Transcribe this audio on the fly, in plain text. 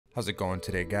How's it going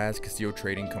today, guys? Castillo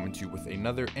Trading coming to you with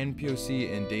another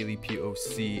nPOC and daily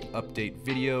POC update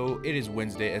video. It is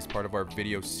Wednesday. As part of our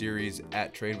video series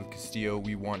at Trade with Castillo,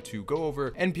 we want to go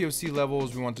over nPOC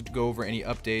levels. We wanted to go over any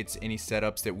updates, any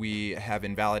setups that we have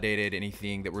invalidated,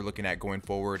 anything that we're looking at going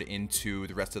forward into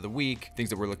the rest of the week, things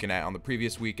that we're looking at on the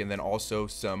previous week, and then also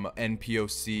some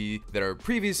nPOC that are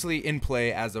previously in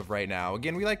play as of right now.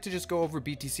 Again, we like to just go over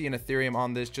BTC and Ethereum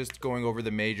on this, just going over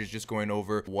the majors, just going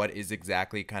over what is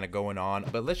exactly kind of going on.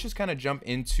 But let's just kind of jump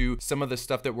into some of the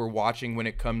stuff that we're watching when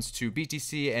it comes to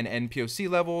BTC and nPOC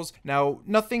levels. Now,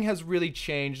 nothing has really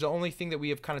changed. The only thing that we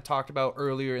have kind of talked about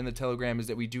earlier in the Telegram is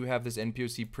that we do have this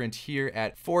nPOC print here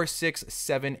at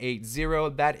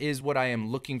 46780. That is what I am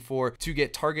looking for to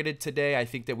get targeted today. I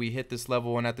think that we hit this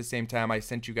level, and at the same time I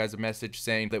sent you guys a message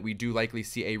saying that we do likely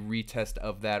see a retest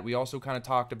of that. We also kind of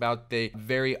talked about the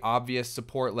very obvious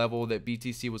support level that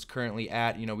BTC was currently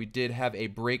at. You know, we did have a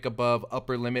break above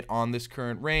upper limit on this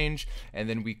current range, and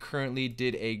then we currently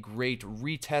did a great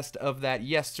retest of that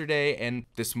yesterday and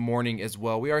this morning as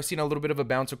well. We are seeing a little bit of a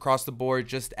bounce across the board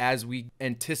just as we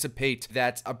anticipate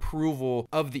that approval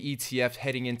of the ETF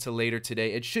heading into later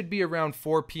today. It should be around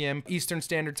 4 p.m. Eastern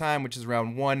Standard Time, which is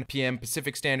around 1 p.m.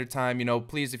 Pacific Standard Time. You know,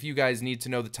 please, if you guys need to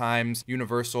know the times,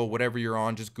 universal, whatever you're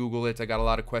on, just Google it. I got a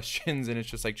lot of questions, and it's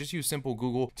just like, just use simple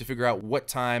Google to figure out what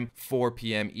time 4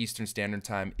 p.m. Eastern Standard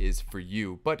Time is for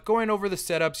you. But going over the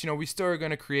setups, you know, we still are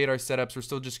going to create our setups. We're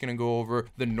still just going to go over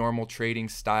the normal trading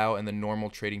style and the normal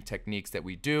trading techniques that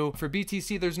we do. For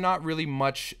BTC, there's not really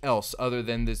much else other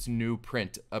than this new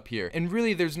print up here. And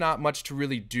really, there's not much to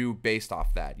really do based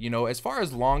off that. You know, as far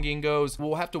as longing goes,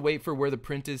 we'll have to wait for where the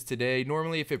print is today.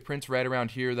 Normally, if it prints right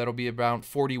around here, that'll be about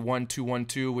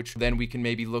 41,212, which then we can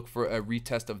maybe look for a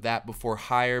retest of that before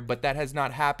higher, but that has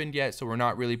not happened yet, so we're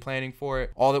not really planning for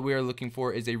it. All that we are looking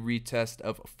for is a retest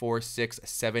of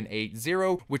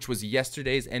 46780, which was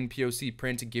yesterday's nPOC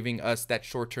print, giving us that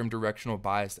short-term directional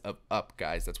bias of up,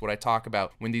 guys. That's what I talk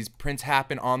about. When these prints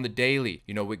happen on the daily,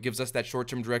 you know, it gives us that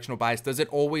short-term directional bias. Does it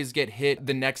always get hit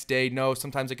the next day? No,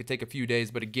 sometimes it could take a few days,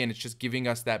 but again, it's just giving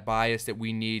us that bias that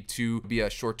we need to be a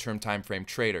short-term time frame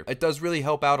trader. It does really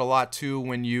help out a lot too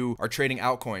when you are trading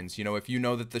altcoins. You know, if you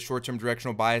know that the short-term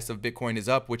directional bias of Bitcoin is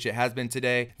up, which it has been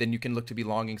today, then you can look to be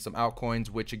longing some altcoins,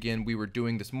 which again, we were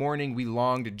doing this morning. We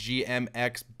longed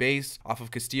GMX base off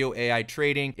of Castillo AI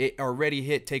Trading. It already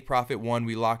hit take profit 1.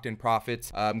 We locked in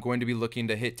profits. I'm going to be looking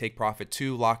to hit take profit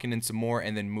 2, locking in some more,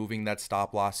 and then moving that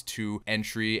stop loss to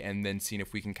entry, and then seeing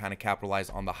if we can kind of capitalize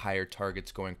on the higher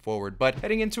targets going forward. But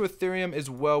heading into Ethereum as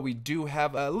well, we do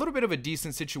have a little bit of a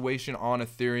decent situation on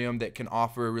Ethereum that can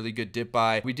offer a really good dip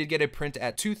buy. We did get a print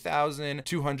at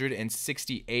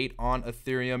 2,268 on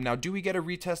Ethereum. Now, do we get a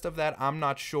retest of that? I'm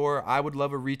not sure. I would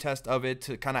love a retest of it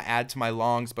to kind of add to my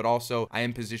longs, but also I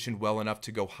am positioned well enough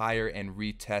to go higher and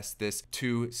retest this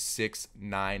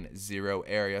 2690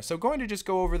 area. So going to just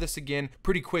go over this again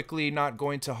pretty quickly, not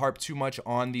going to harp too much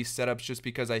on these setups just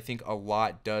because I think a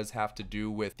lot does have to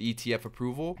do with the ETF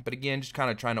approval. But again, just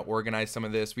kind of trying to organize some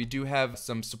of this. We do have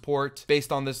some support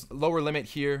based on this lower limit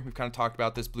here. We've kind of talked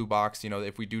about this blue box. You know,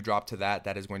 if we do drop to that,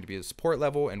 that is going to be a support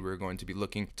level, and we're going to be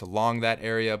looking to long that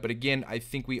area. But again, I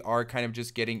think we are kind of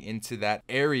just getting into that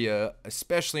area,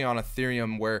 especially on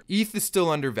Ethereum, where ETH is still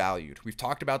undervalued. We've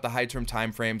talked about the high term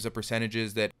time frames, the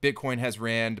percentages that Bitcoin has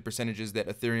ran, the percentages that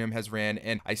Ethereum has ran,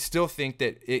 and I still think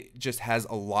that it just has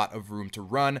a lot of room to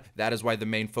run. That is why the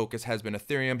main focus has been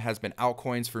Ethereum, has been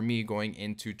altcoins for me going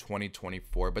into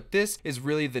 2024. But this is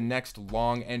really the next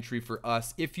long entry for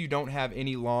us if you don't have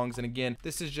any longs. And again,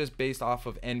 this is just based off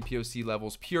of nPOC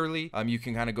levels purely. You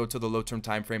can kind of go to the low term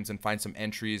time frames and find some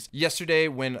entries. Yesterday,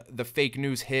 when the fake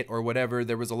news hit or whatever,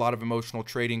 there was a lot of emotional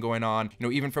trading going on. You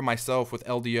know, even for myself with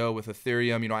LDO, with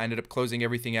Ethereum, you know, I ended up closing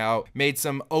everything out, made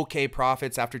some okay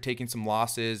profits after taking some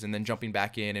losses and then jumping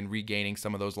back in and regaining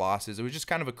some of those losses. It was just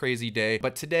kind of a crazy day.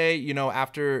 But today, you know,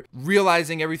 after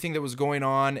realizing everything that was going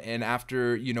on and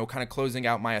after, you know, kind of closing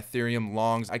out my Ethereum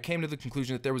longs, I came to the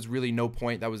conclusion that there was really no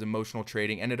point. That was emotional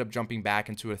trading. Ended up jumping back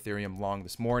into Ethereum long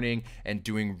this morning and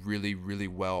doing really, really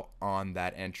well on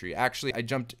that entry. Actually, I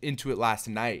jumped into it last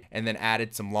night and then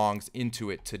added some longs into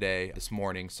it today, this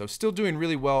morning. So still doing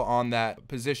really well on that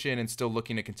position and still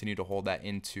looking to continue to hold that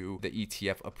into the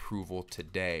ETF approval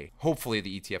today. Hopefully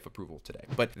the ETF approval today.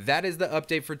 But that is the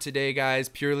update for today, guys,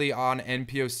 purely on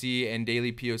nPOC and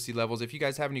daily POC levels. If you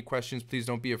guys have any questions, please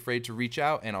don't be afraid to reach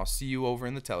out, and I'll see you over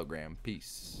in the Telegram.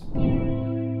 Peace.